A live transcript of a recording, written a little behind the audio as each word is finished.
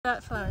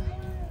That flower.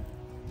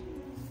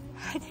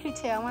 I do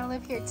too. I want to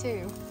live here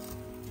too.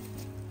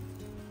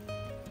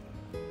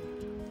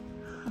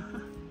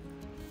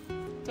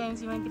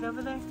 James, you want to get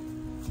over there?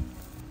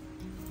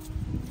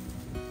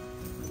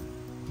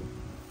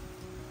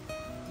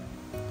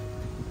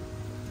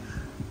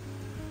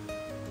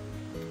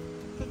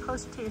 Get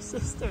closer to your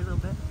sister a little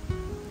bit.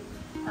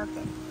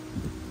 Okay.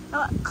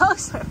 Oh,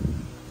 closer.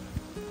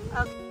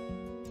 Okay.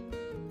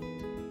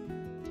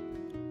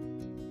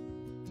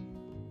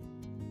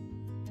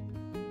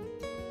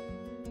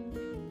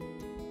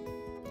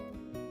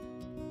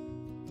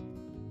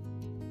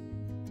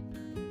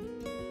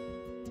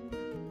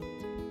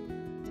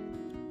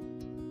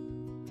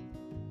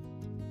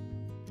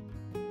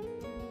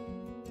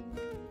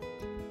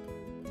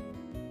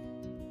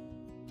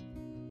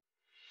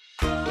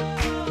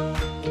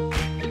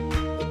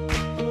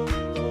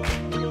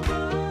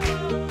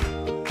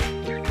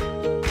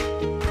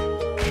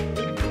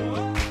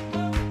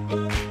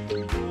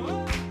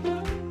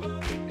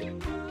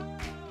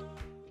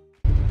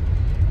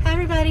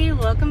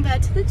 Welcome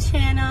back to the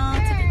channel.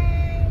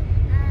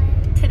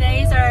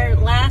 Today's our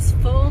last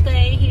full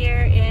day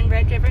here in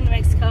Red River, New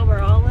Mexico. We're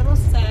all a little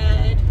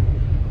sad.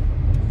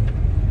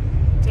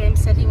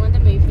 James said he wanted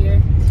to move here.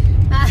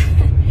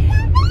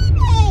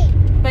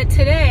 But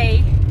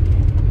today,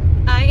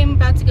 I am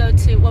about to go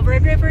to, well,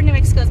 Red River, New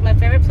Mexico is my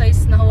favorite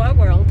place in the whole wide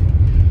world.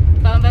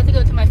 But I'm about to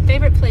go to my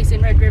favorite place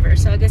in Red River.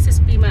 So I guess this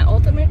would be my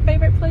ultimate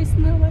favorite place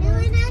in the whole wide world.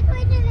 We're not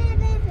going to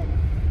Red River.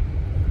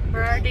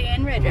 We're already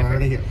in Red River. We're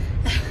already here.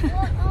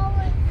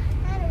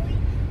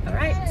 All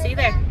right, see you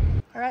there.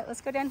 All right,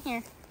 let's go down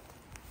here.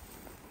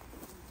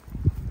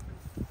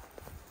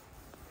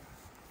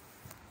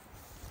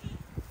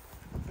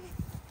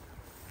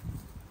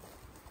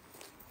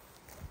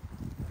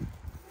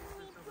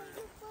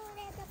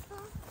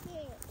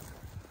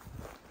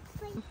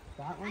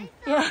 That one?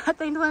 Yeah, I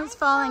think the one that's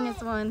falling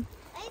is one.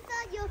 I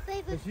thought your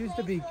favorite This used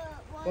to be,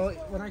 well,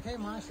 when I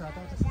came last year, I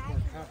thought this was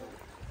more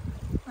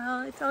covered.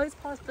 Well, it's always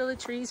possible the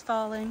trees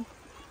falling.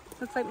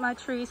 Looks like my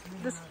trees,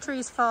 this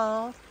tree's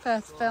fell.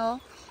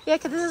 Yeah,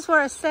 because this is where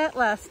I sat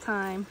last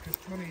time.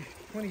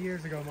 20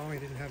 years ago, Mommy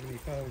didn't have any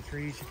fallen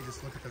trees. You could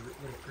just look at the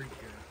little creek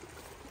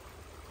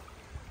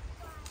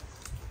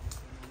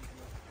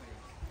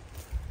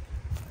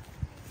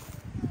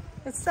here.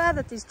 It's sad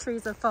that these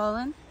trees are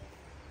falling.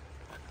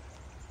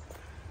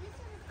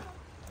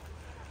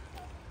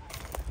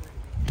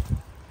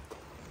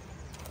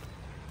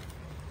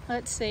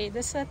 Let's see,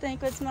 this I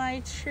think was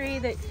my tree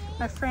that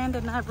my friend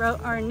and I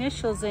wrote our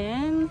initials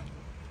in.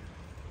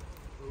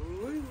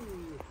 Ooh.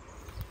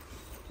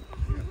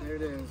 Yeah, there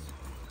it is.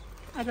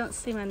 I don't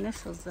see my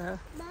initials though.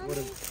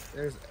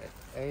 There's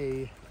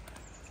A,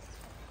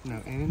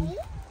 no, N.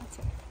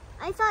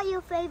 I thought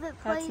your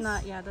favorite place. That's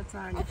not, yeah, that's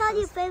not our initials. I thought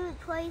your favorite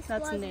place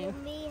That's was new.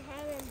 with me,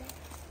 Harry, and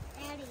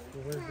Daddy.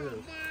 Well, where's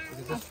yours? Is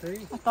it this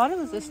tree? I thought it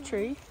was this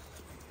tree.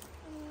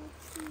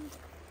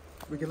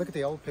 We could look at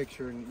the old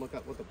picture and look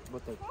up what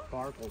the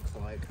bark looks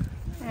like.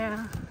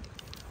 Yeah.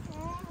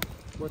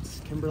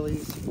 What's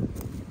Kimberly's?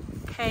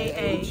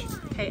 K-A.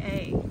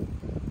 K-A.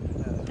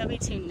 That'd be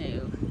too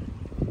new.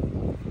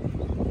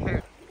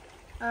 Here.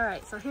 All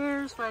right, so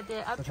here's what I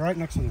did. It's right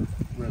next to the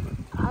river.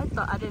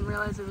 I didn't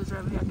realize it was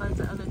over here. I thought it was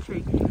the other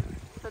tree.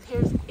 But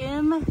here's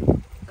M.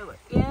 Oh,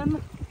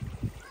 M.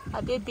 I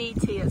did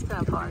B-T. It's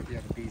kind of hard. Yeah,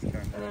 the B's kind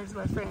of. And there's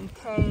my friend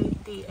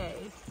K-D-A.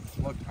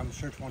 Look, I'm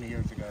sure 20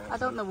 years ago. I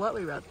don't know what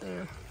we wrote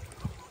there.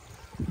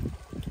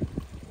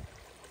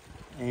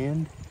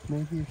 And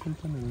maybe or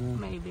something? I don't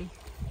know. Maybe.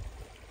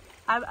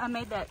 I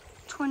made that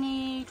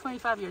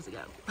 25 years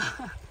ago.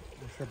 I'm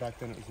sure back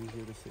then it was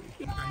easier to see.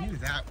 I knew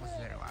that was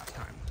there last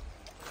time.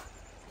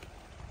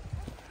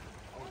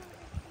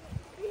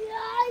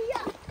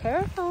 Yeah.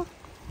 Careful.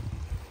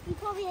 You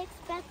probably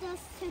expect us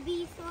to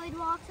be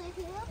sidewalks right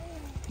here.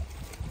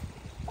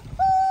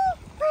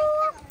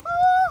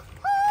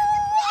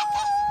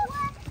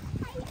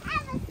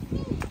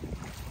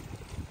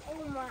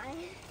 Oh my.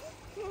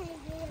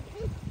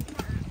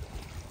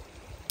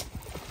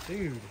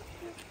 Dude.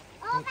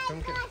 Oh my Don't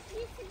get- gosh,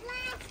 you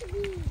splashed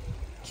me.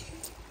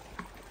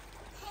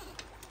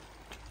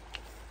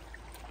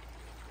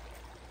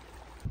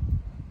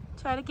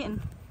 Try it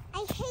again.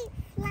 I hate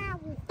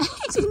flowers. I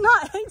do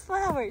not hate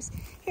flowers.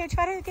 Here,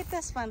 try to get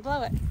this one.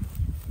 Blow it.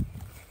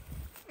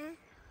 Can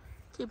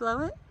you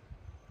blow it?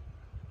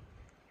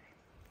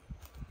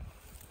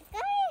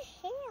 Got a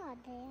hair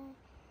there.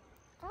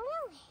 I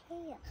want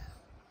hair.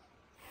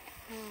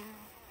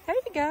 There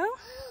you go.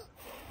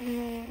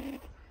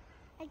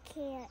 I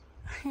can't.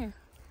 Here.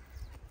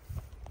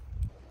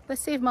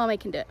 Let's see if Mommy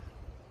can do it.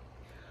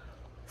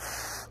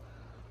 I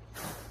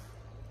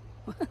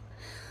climbed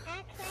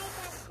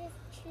up this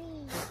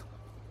tree.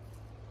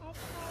 I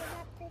climbed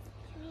up this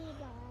tree,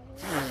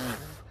 Daddy.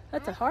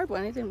 That's a hard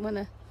one. I didn't want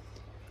to. I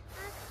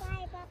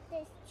climbed up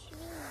this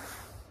tree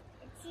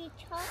and see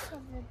top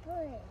of the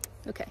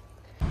bush. Okay.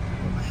 Put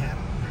my hat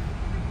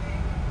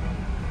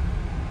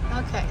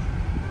on. Okay.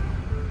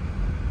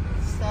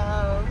 So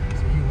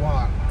So you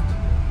walked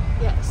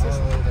yes. all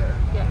the way there.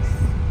 Yes.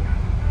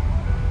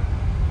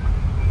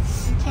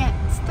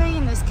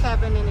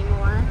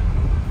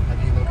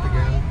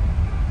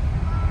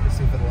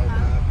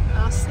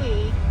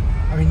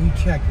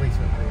 checked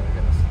recently, I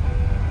guess.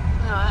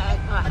 No,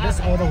 I guess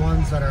all the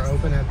ones that are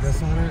open have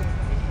this on it.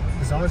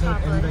 Does ours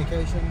have in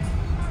vacation?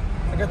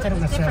 I guess they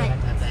don't necessarily have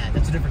to have that.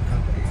 That's a different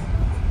company.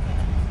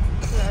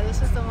 Yeah,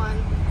 this is the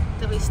one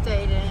that we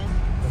stayed in.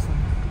 This one?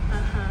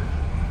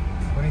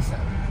 Uh-huh.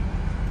 27. I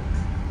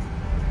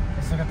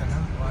still got the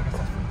number. Well, I guess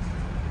that's fine.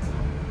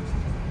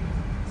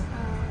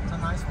 It's a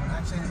nice one.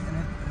 Actually,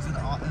 is it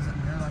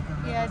near like a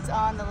river? Yeah, it's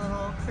on the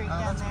little creek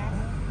down there.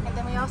 Cool. And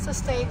then we also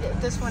stayed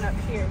at this one up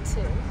here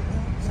too.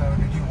 So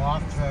did you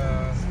walk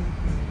to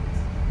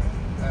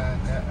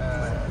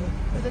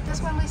was it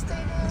this one we stayed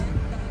in?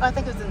 Oh, I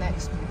think it was the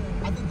next one.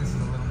 I think this is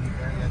a little neat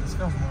area. This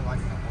feels more like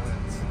the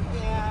woods.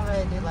 Yeah, I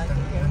really do like it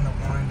here. Than the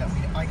one that we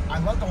like. I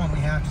love the one we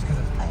have just because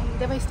it's.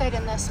 Then we stayed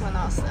in this one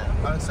also.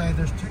 I would say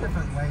there's two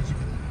different ways you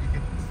could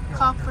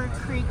Copper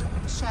Creek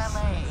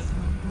Chalet.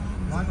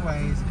 One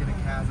way is to get a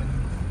cabin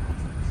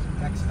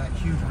next to that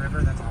huge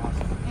river. That's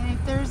awesome. And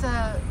if there's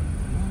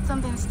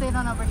something to stay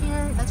on over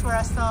here, that's where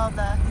I saw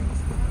the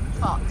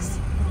fox.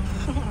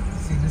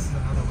 See, this is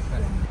another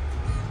thing.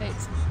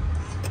 It's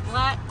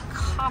Black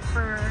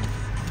Copper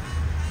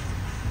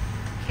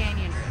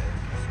Canyon Road.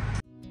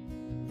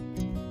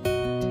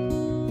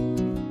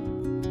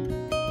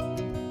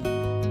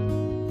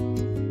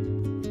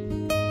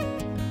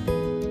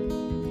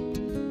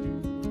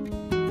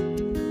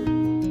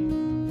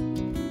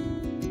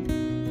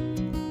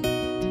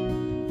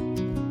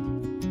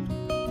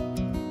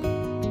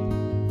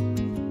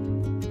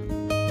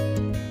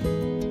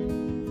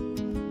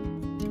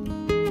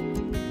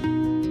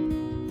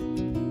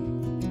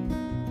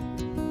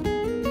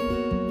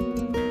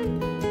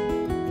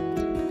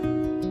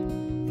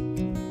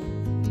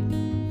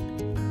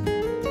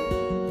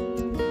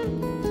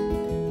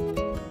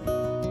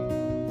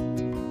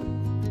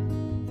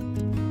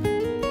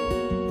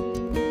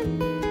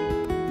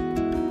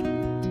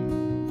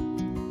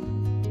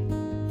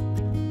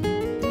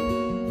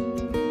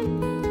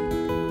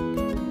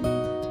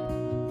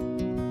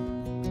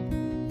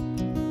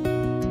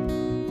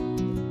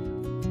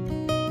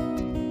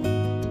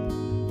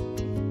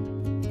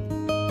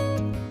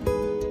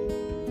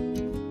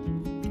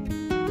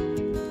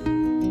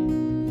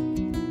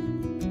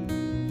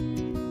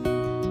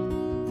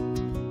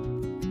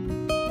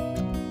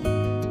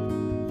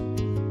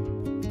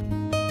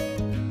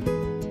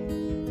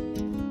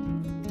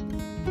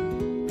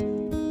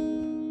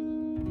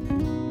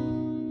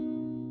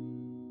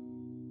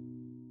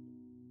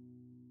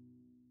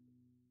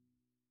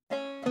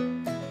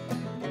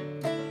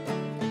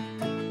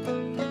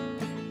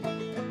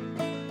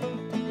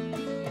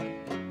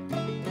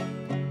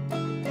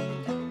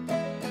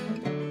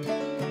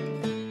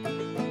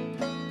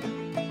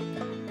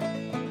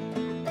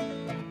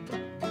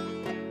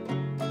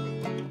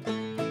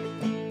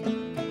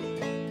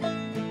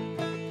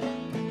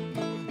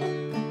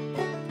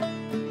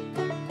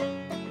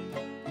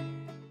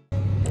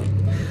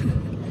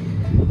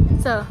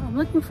 So I'm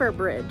looking for a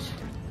bridge,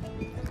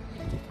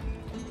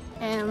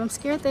 and I'm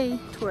scared they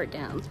tore it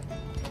down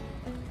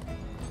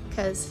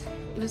because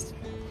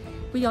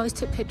we always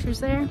took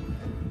pictures there,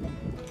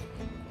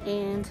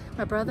 and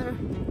my brother,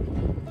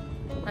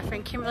 my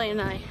friend Kimberly,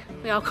 and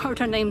we all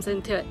carved our names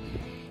into it,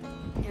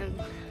 and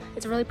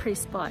it's a really pretty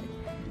spot,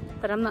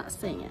 but I'm not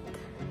seeing it.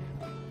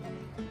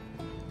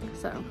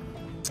 So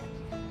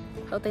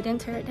hope they didn't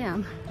tear it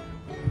down.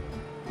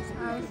 So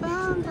I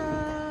found it.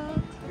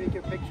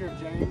 Take a picture of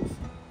James.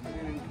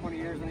 20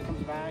 years when he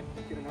comes back,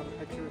 get another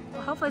picture.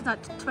 Well, hopefully it's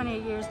not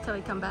 28 years till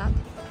he come back.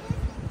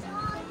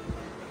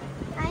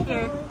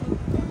 Here,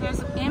 there's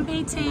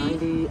MBT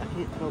 90, I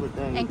can't tell the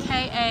date. and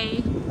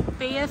KA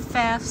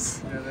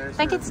BFFs. Yeah, I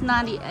think it's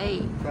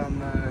 98.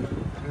 From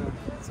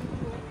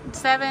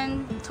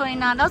 7/29.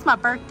 That was my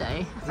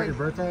birthday. Is that your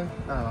birthday?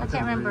 Oh, I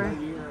can't remember.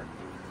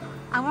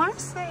 I want to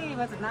say,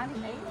 was it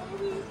 98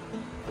 maybe?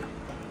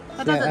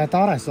 Yeah, I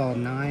thought I saw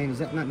 9. Is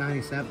that not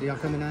 97? Do y'all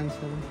come in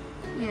 97?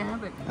 Yeah,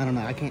 but I don't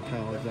know. I can't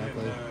tell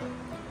exactly.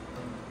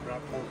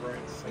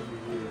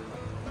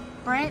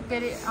 Brant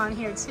did it on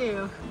here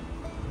too.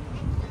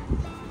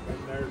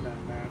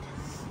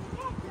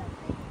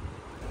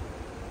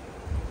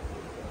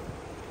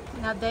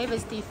 Now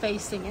David's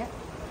defacing it.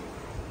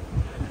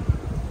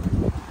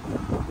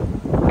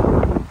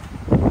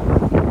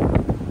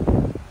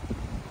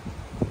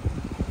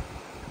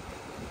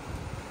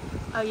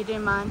 Oh, you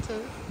did mine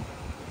too?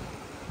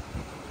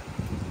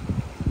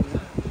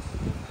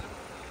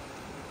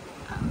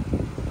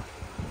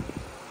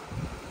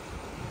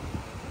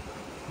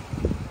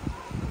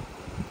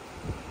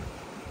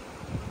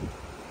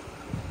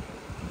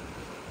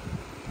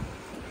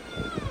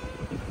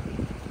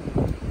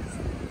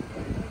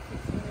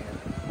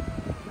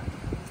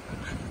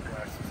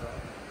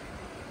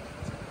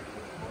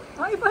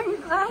 Why are you wearing your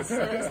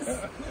glasses?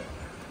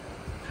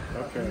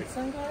 Okay.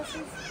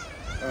 Sunglasses?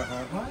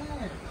 Uh-huh.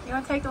 You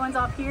want to take the ones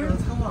off here?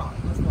 Let's go on.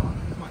 Let's go on.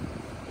 Come on.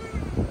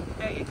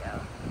 There you go.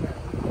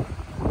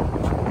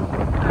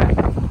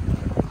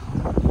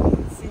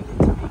 Send it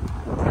to me.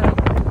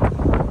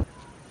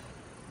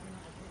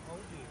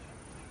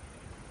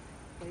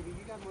 Baby,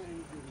 you got more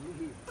energy than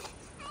me.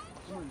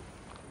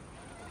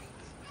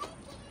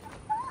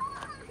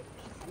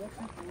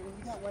 You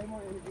got way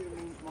more energy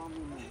than Mom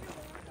and me.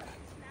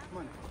 Come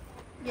on.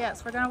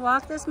 Yes, we're gonna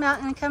walk this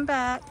mountain and come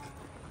back.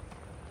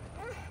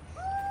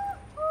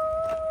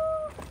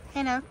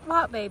 Hannah,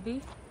 walk,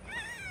 baby.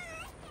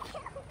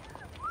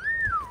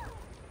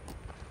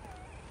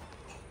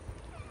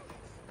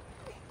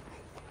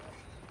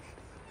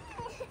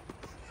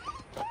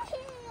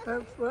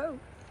 Whoa, whoa.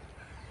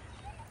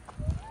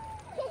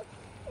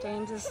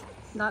 James is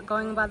not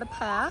going by the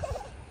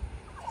path.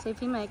 See if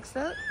he makes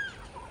it.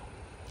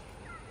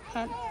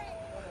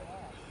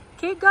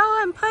 Keep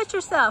going, push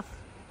yourself.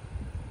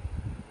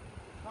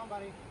 Come on,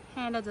 buddy.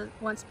 Hannah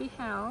wants to be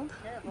held.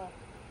 Careful.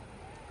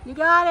 You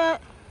got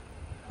it.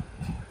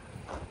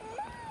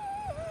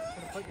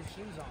 Gotta put your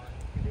shoes on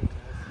if you're doing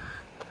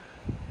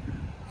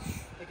this. I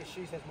think his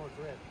shoes has more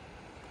grip.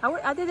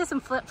 I did this in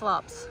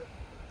flip-flops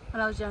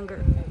when I was younger.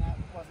 And that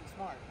wasn't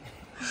smart.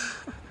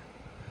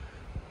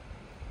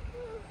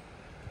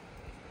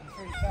 I'm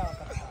sure you fell a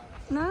couple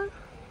times. No?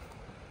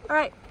 All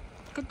right.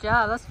 Good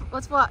job.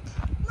 Let's walk.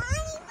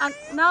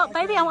 No,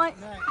 baby, I want.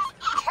 Next.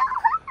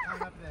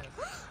 Climb up this.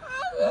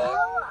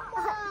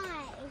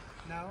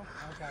 No?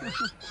 Okay.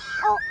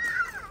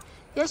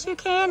 Yes, you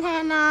can,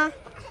 Hannah.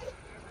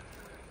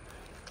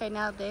 Okay,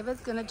 now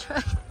David's gonna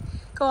try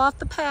go off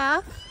the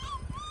path.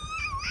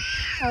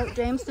 Oh,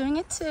 James doing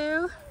it too.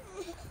 No,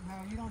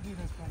 you don't do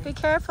this, buddy. Be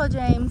careful,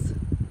 James.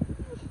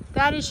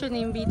 Daddy shouldn't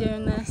even be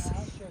doing this.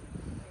 I shouldn't.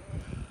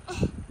 I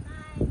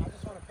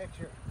just want a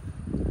picture.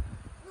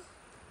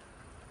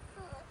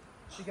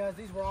 See, guys,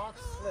 these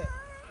rocks slip.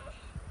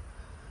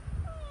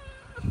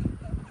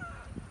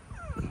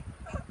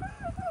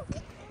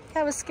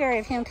 That was scary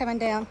of him coming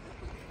down.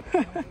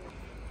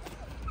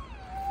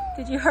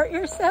 Did you hurt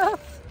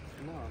yourself?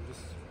 No, I'm just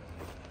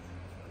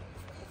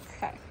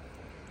Okay.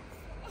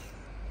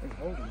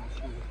 holding my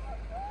shoes.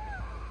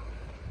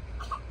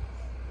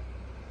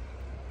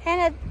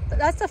 Hannah,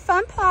 that's the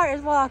fun part,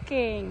 is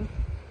walking.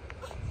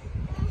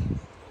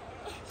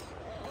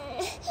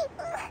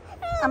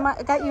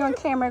 I got you on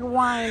camera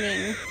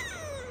whining.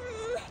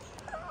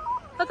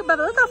 Look at Bubba.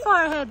 Look how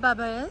far ahead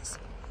Bubba is.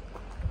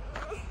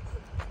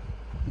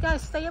 You gotta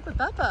stay up with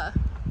Bubba.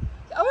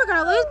 Oh, we're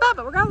gonna lose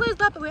Bubba. We're gonna lose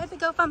Bubba. We have to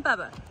go find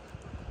Bubba.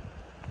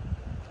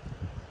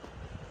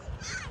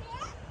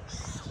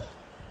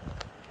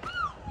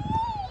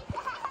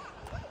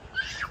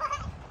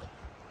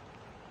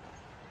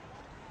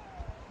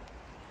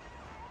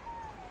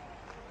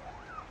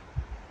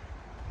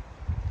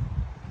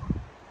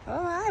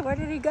 All right, where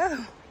did he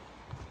go?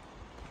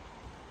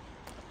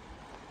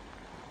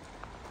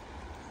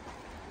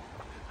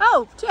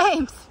 Oh,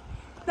 James.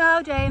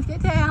 No, James,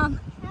 get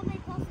down. How am I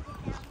supposed to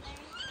get down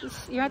there?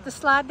 You have to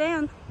slide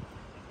down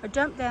or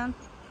jump down.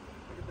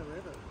 Look at the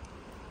river.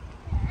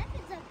 I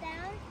can jump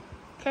down.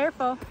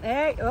 Careful.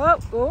 There.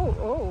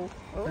 Oh.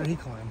 Where did he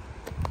climb?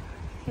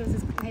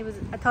 He was.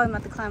 I told him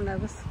not to climb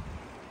those.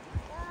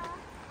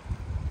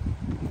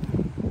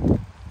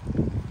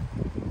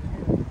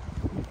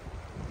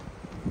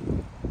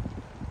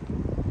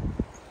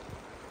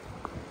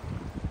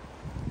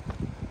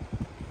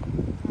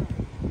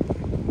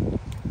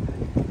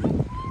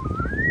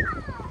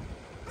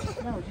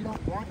 No, you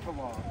don't want to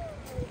walk.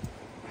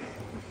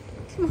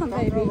 Come on, Don't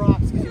baby. throw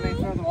rocks because you may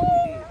throw the one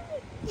we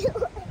need.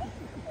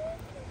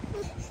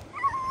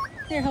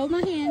 Here, hold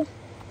my hand. We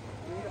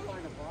need to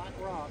find a black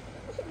rock.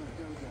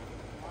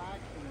 Black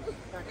and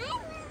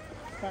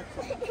specks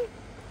on it.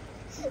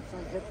 Some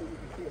hip that you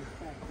can see the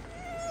specks.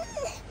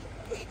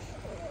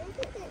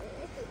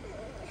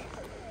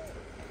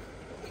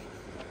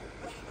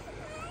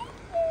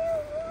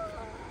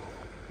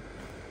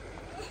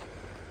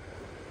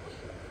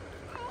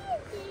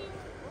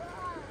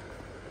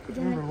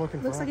 Remember looking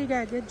for Looks like you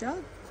got a good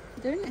job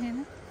doing it,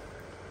 Hannah.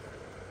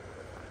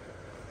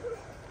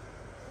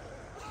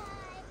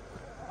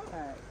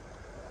 Hey.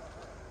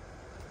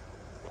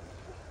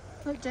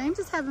 Look, James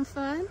is having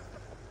fun.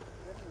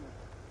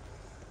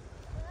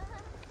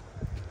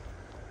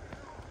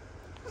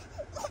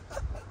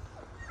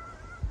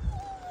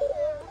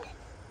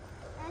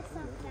 That's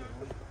not bad.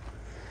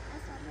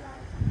 That's not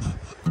bad.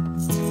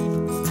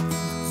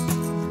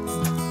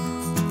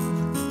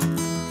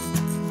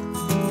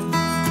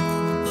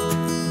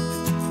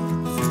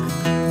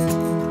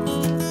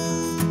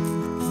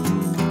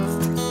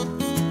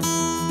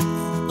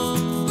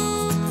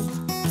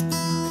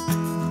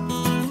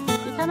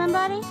 You coming,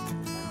 buddy?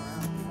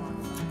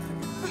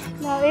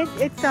 No,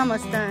 it's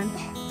almost done.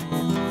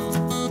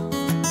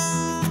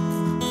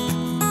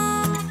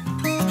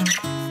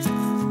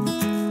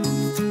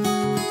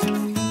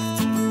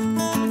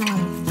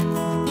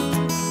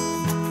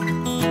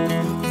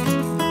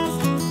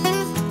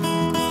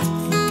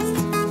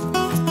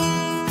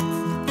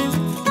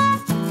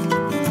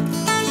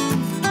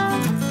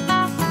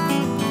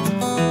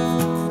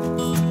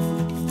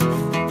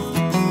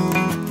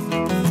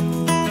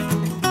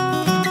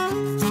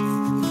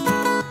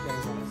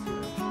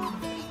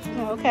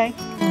 Okay.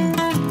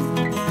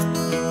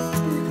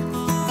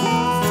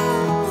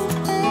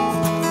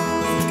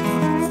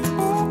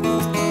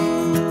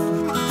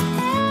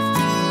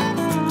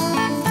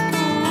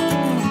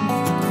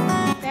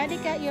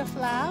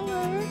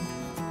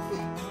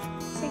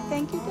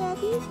 Thank you,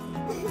 Daddy.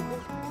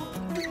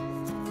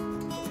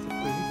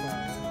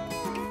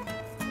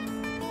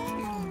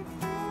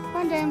 Come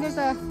on, Dan, there's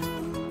a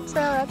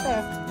trail right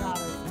there.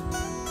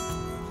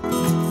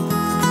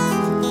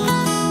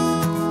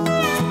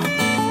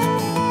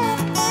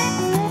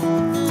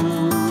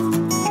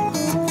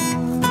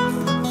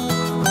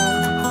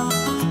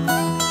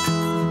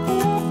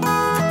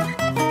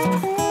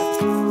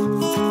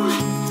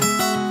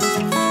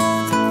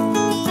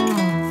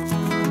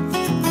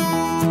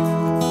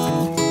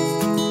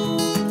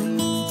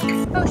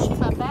 Oh shoot,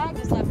 my bag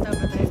is left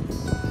over there.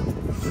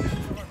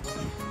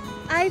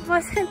 I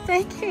wasn't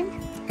thinking.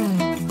 I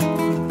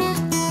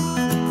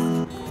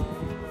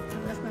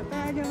left my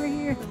bag over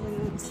here.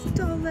 Someone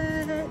stole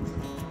it.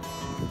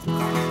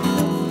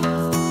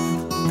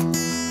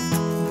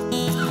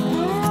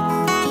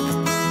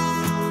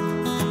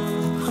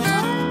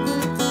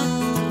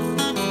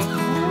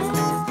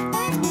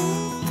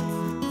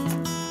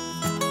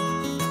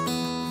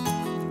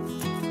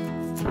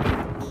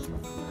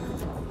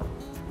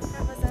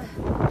 That was a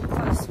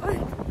close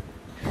one.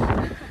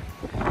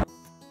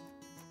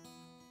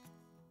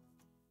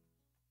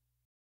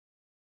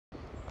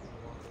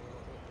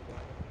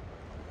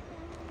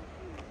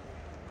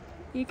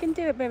 You can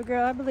do it, baby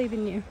girl. I believe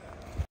in you.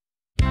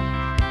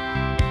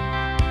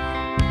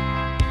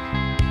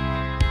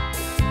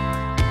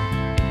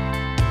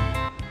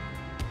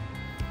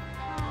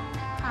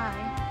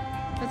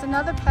 Hi. There's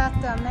another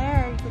path down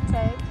there you could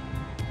take.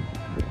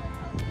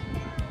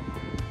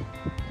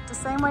 The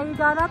same way you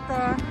got up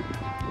there.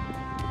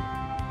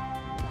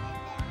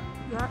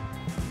 Yep.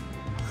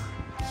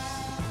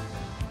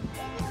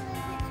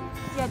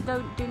 Yeah,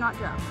 do not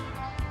jump.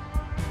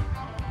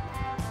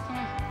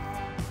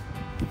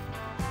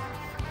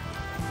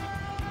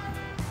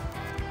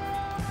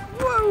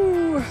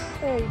 Whoa!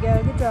 There you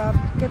go. Good job.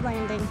 Good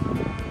landing.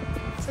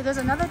 So there's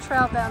another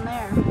trail down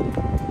there.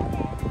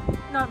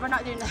 No, we're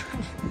not doing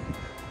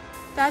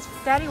that.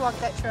 Daddy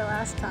walked that trail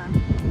last time.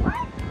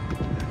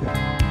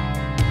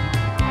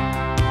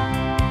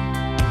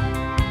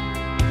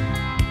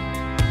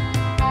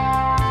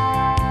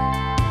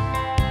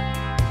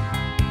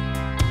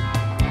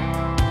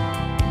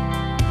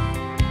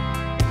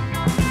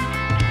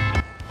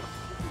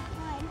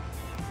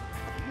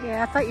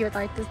 Yeah, I thought you would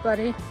like this,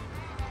 buddy.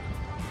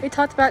 We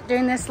talked about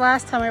doing this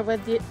last time we were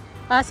with you.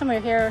 Last time we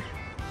were here,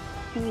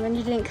 and when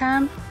you didn't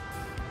come,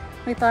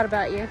 we thought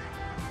about you.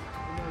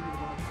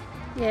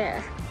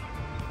 Yeah.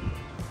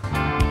 I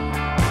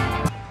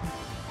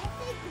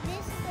think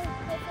this is the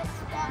perfect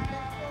spot to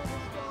throw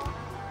this ball.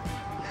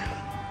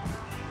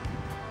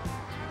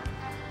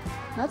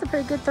 That's a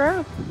pretty good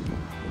throw.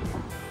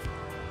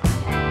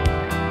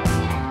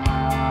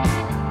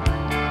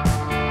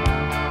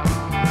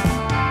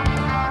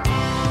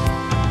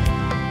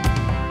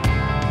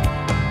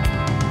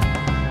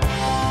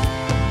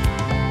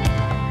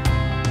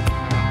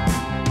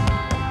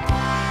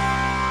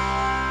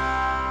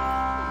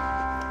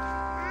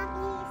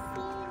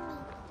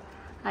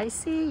 I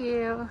see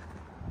you.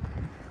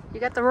 You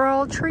got the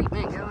rural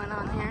treatment going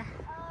on here.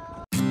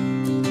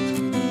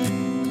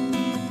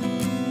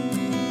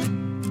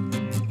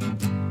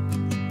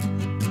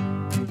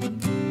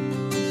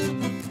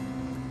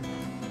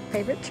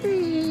 Favorite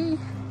tree.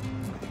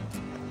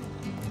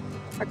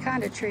 What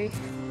kind of tree?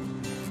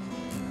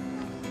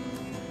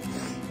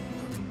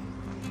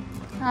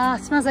 Ah,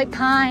 it smells like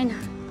pine.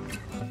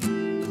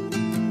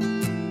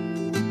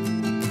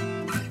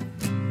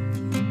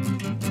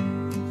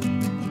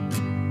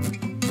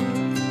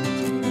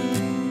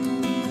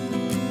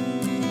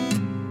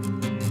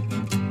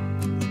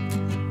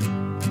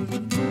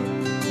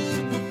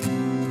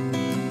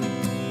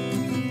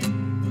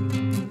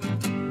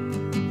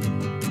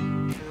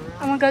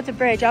 Go to the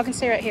bridge. Y'all can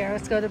stay right here.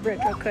 Let's go to the bridge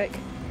real quick.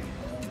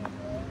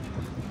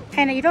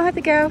 Hannah, you don't have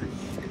to go.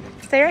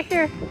 Stay right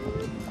here.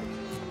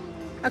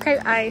 Okay,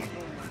 I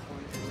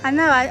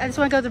know. I just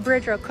want to go to the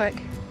bridge real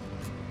quick.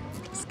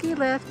 Ski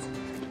lift.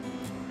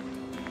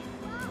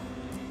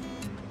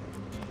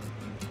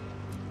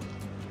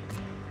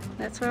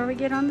 That's where we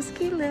get on the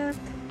ski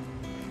lift.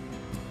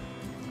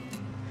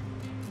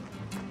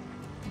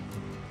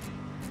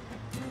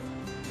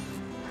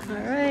 All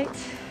right.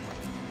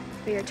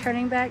 We are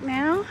turning back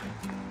now.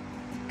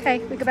 Okay,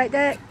 we go back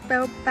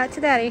to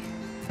Daddy.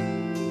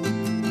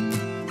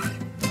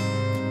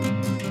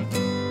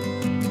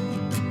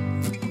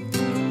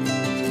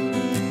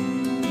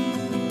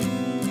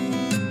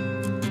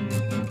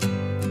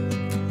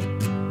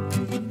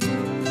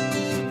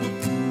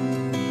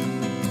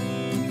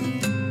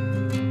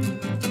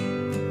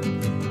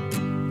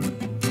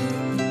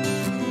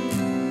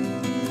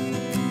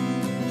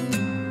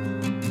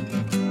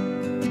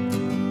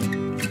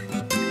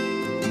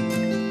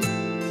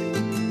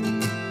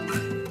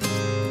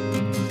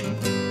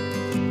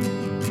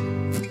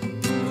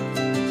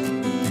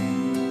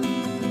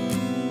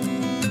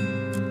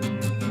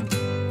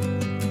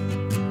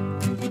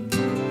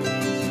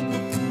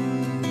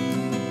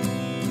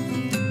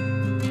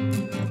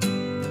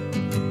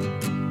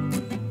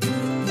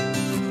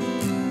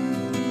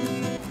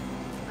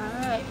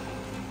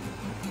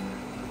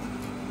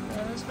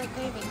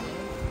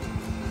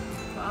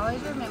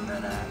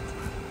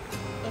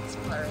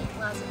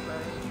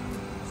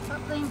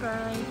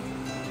 dry.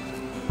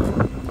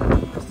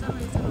 For some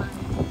reason my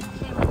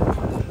camera won't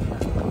pick it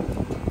up.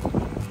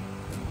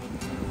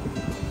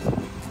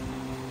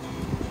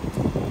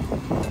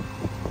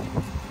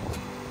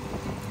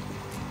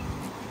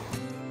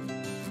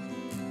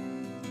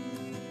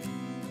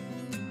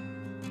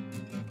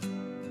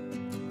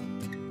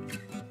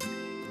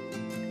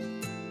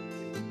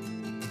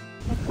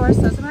 Of course,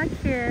 those are my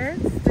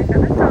kids. They got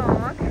a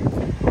dog.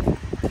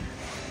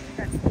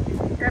 That's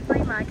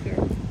definitely my kid.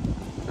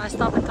 I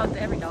stop and talk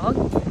to every dog.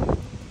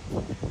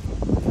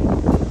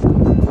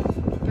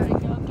 Gotta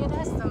go get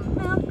us some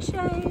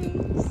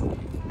milkshakes.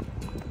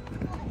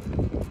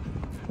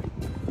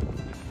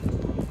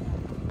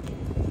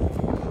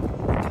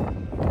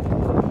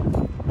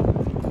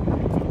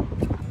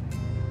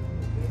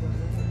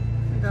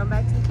 We're going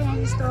back to the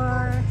candy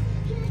store.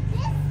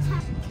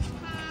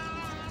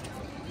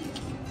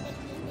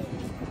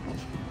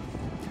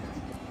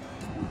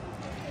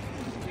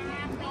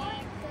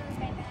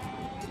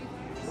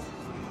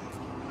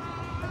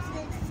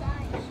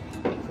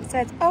 So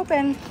it's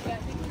open.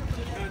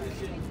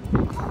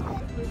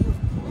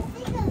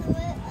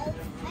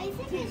 I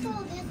think I saw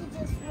this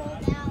just roll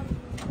down.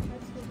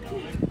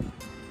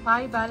 Why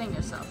are you biting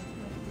yourself?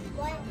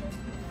 What?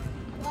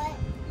 What?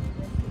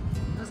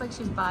 Looks like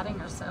she's biting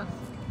herself.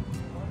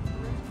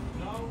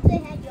 They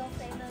had your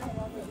favorite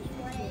color that you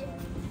wanted.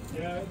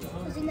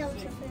 Because you know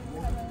it's your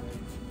favorite color.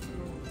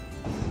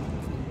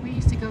 We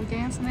used to go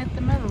dancing at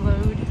the Mother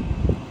Lode.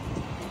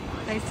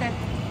 They said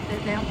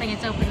that they don't think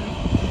it's open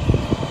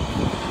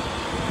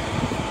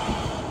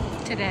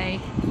today.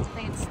 I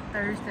think it's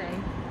Thursday.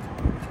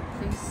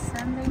 Today's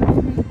Sunday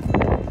maybe?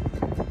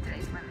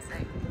 Today's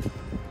Wednesday.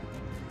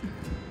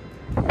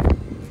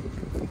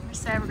 We're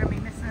sad we're going to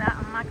be missing out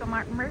on Michael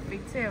Martin Murphy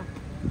too.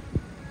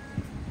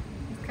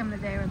 He's coming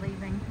the day we're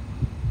leaving.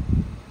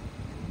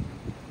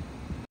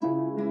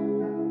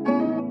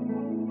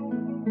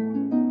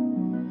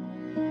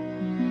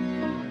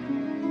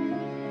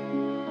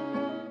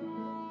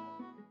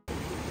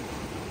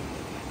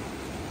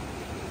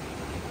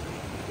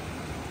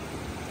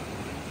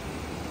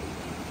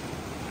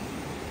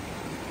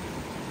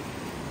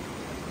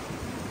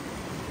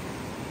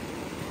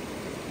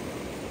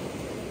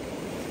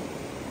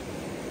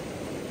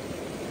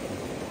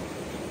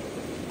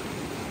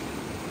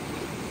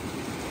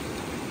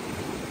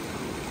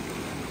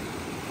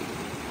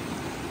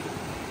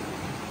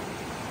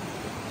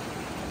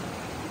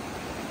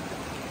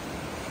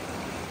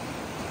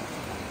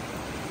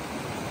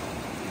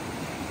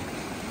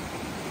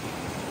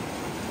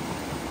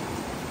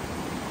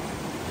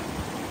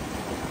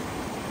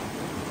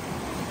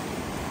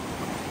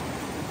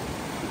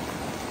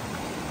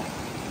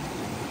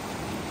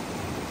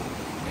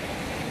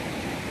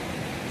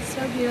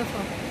 So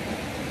beautiful.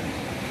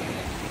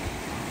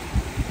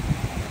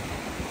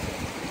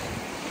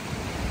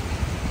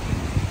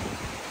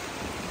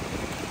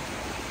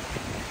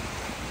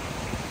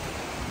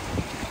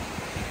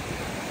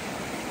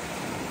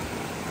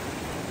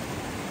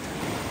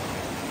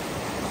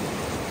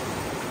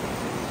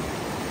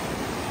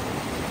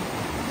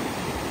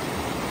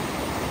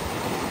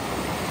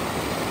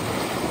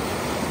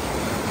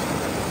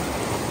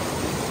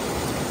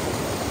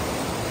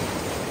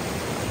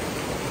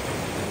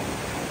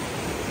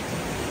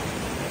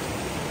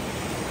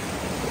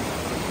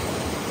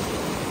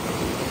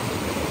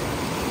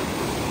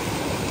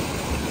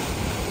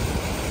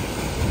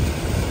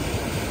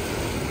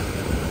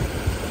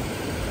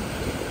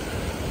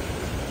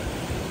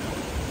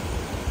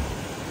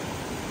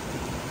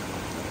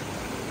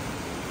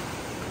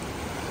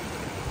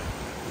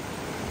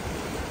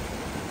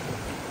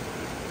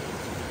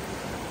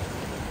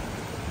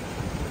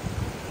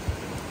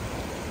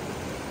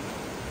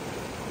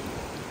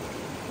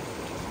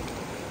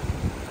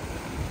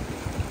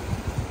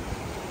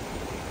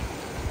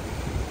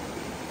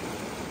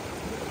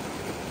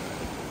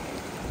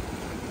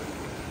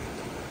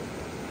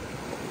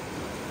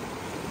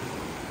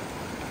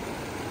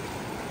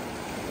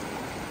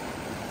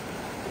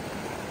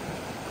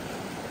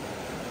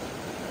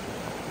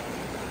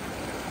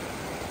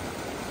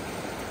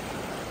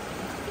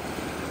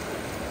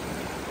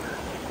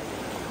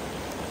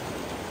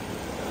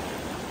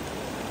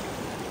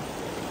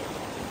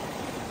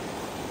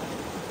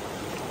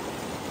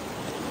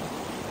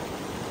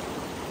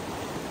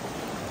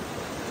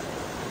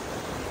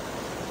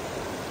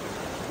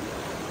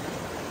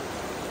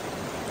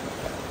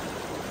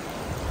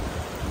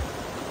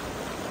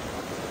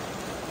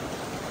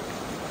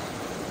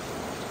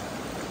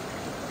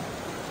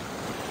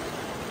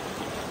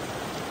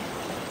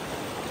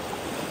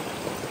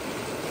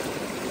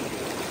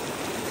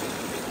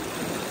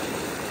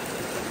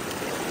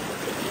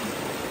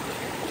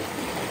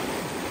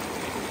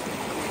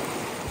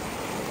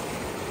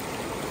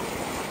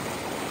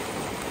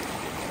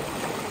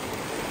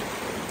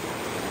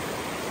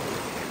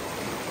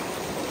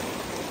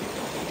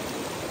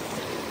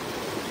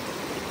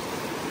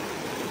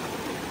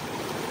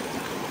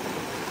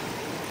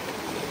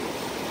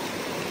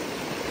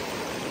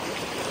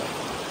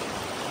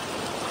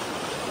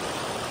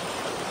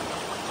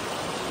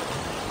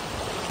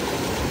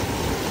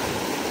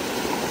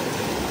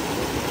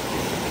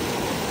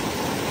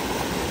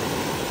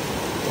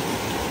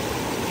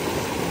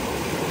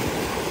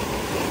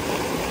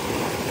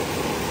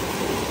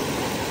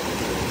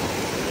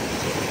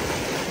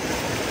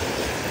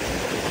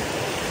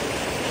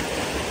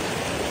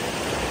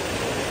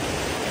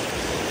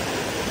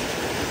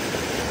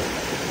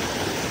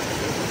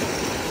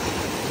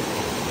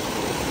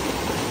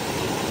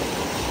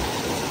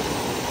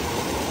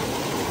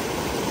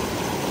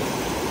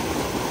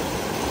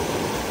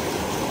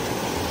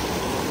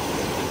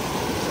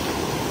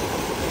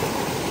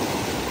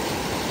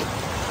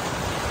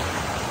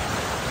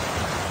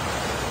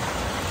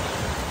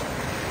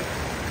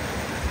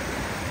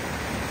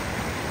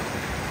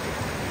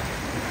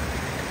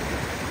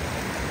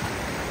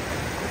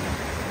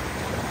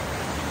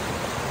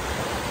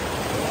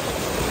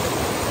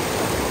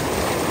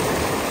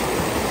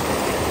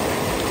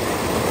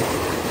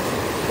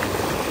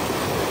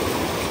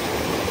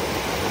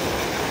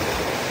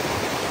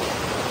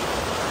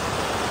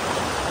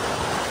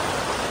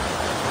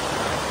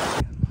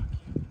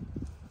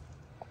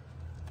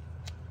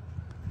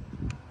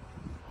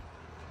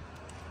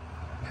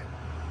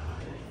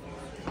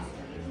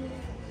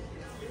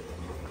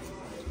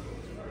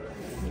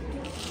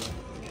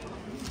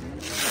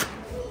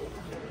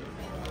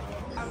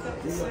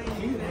 They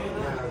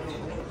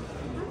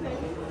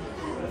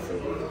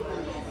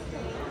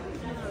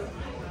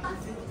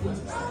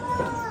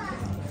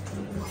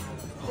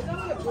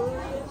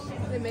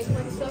make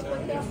like stuff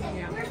like that?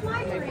 Yeah.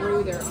 They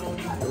brew their own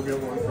We'll get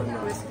one from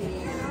whiskey.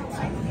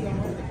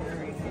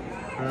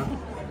 Huh?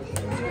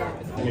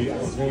 Yeah, I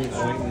was going to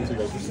Langton's to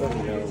go for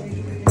something, you know.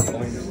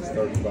 Langton's is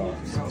 $30.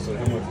 So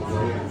how much was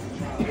it?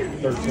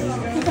 13.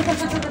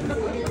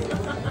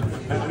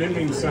 I didn't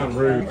mean to sound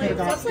rude.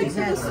 That's like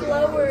the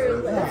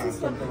slower. That's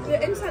just like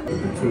the inside.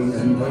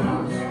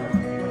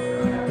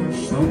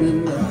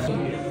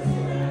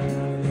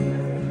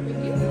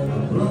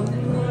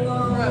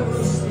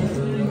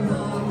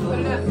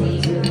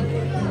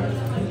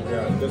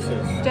 Yeah, this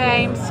is.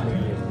 James.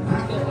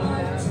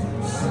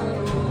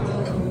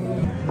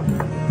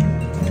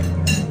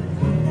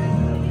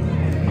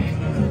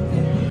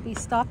 We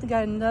stopped and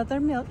got another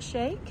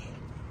milkshake.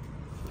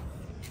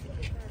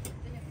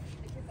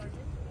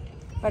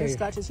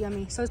 Butterscotch is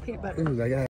yummy. So is peanut butter.